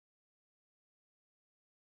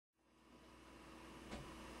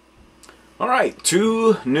Alright,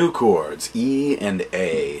 two new chords, E and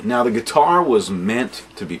A. Now the guitar was meant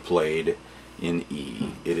to be played in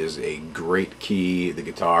E. It is a great key, the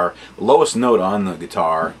guitar. The lowest note on the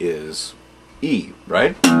guitar is E,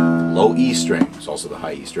 right? Low E string. It's also the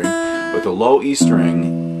high E string. But the low E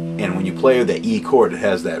string, and when you play the E chord, it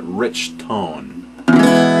has that rich tone.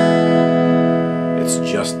 It's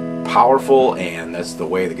just powerful, and that's the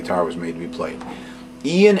way the guitar was made to be played.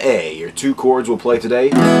 E and A, your two chords we'll play today.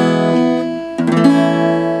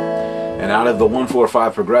 And out of the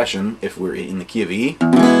 1-4-5 progression, if we're in the key of E,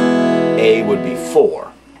 A would be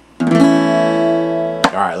 4.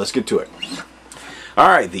 Alright, let's get to it.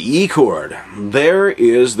 Alright, the E chord. There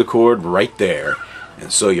is the chord right there.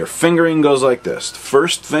 And so your fingering goes like this. The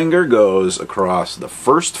first finger goes across the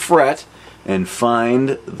first fret and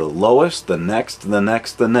find the lowest, the next, the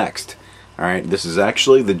next, the next. Alright, this is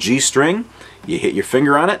actually the G string. You hit your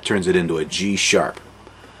finger on it, turns it into a G sharp.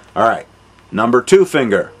 Alright, number 2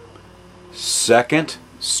 finger. Second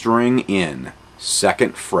string in,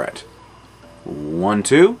 second fret. 1,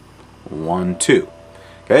 2, 1, 2.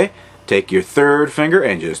 Okay? Take your third finger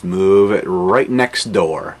and just move it right next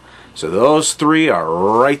door. So those three are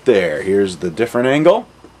right there. Here's the different angle.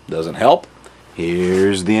 Doesn't help.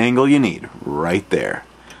 Here's the angle you need. Right there.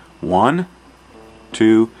 1,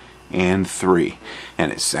 2, and 3.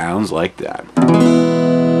 And it sounds like that.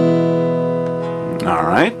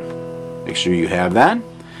 Alright. Make sure you have that.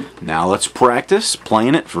 Now let's practice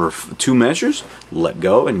playing it for 2 measures. Let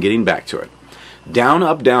go and getting back to it. Down,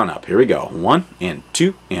 up, down, up. Here we go. 1 and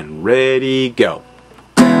 2 and ready, go.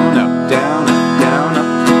 Down, up, down, up, down,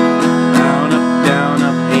 up, down, up, down,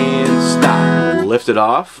 up, and stop. Lift it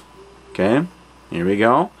off. Okay. Here we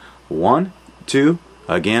go. 1, 2,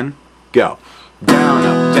 again, go. Down,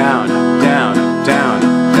 up, down, up, down, up, down,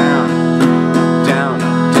 up, down, up, down,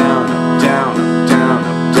 up, down, up, down, up, down,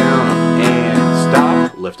 up, down, up, and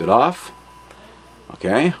stop. Lift it off.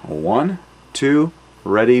 Okay. 1, 2,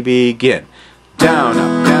 ready, begin. Down,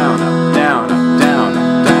 up, down, up, down, up, down,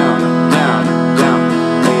 up, down, up, down, up, down,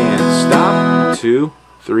 and stop. 2,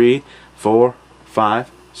 3, 4,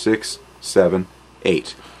 5, 6, 7,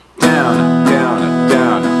 8. Down, up, down, up,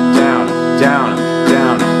 down, up, down, up, down, up,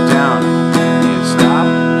 down, up, down, and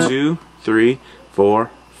stop. 2, 3,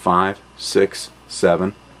 4, 5, 6,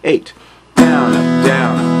 7, 8. Down, up,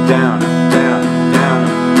 down, up, down, up, down, up, down,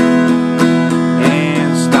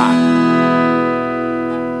 and stop.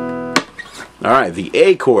 Alright, the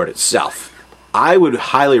A chord itself. I would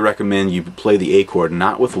highly recommend you play the A chord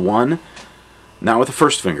not with the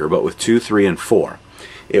first finger, but with 2, 3, and 4.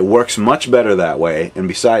 It works much better that way, and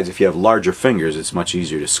besides, if you have larger fingers, it's much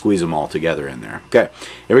easier to squeeze them all together in there. Okay,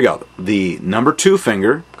 here we go. The number 2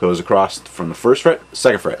 finger goes across from the first fret,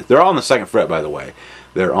 second fret. They're all on the second fret, by the way.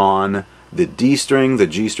 They're on the D string, the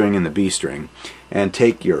G string, and the B string. And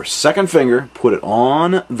take your second finger, put it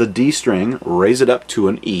on the D string, raise it up to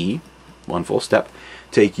an E, 1 full step.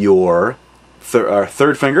 Take your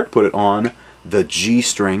third finger, put it on the G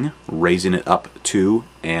string, raising it up to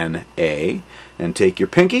an A, and take your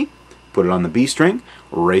pinky, put it on the B string,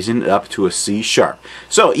 raising it up to a C sharp.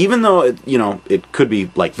 So even though it could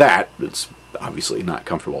be like that, it's obviously not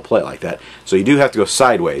comfortable to play it like that. So you do have to go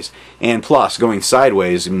sideways, and plus going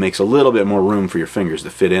sideways makes a little bit more room for your fingers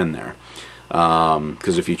to fit in there.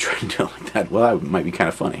 Because if you try to do it like that, well, that might be kind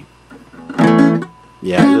of funny.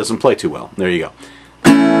 Yeah, it doesn't play too well. There you go.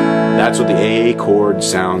 That's what the A chord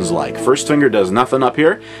sounds like. First finger does nothing up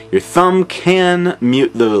here. Your thumb can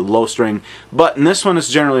mute the low string, but in this one it's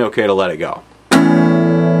generally okay to let it go.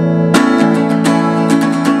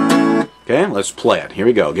 Okay, let's play it. Here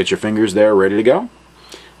we go. Get your fingers there ready to go.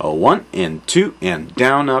 1 and 2 and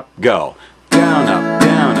down, up, go. Down, up,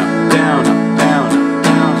 down, up, down, up, down, up,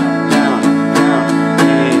 down, up, down, up, down, up,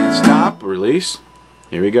 and stop, release.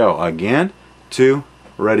 Here we go. Again, 2,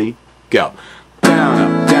 ready, go. Down,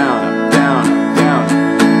 up, down, up, down, up, down,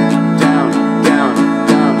 up, down, up, down, up,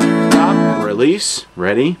 down, up, stop, release,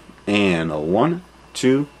 ready, and 1,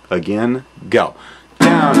 2, again, go.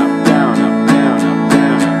 Down, up, down, up, down, up,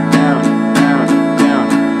 down, up, down, up, down, up, down,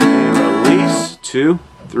 and release, 2,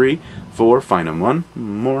 3, 4, find them one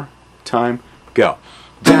more time, go.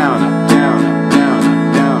 Down, up, down, up, down,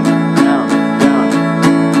 up, down, up, down, up, down,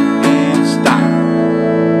 up, and stop.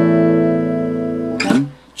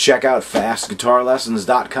 Check out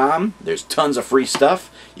fastguitarlessons.com. There's tons of free stuff.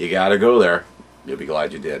 You gotta go there. You'll be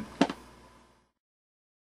glad you did.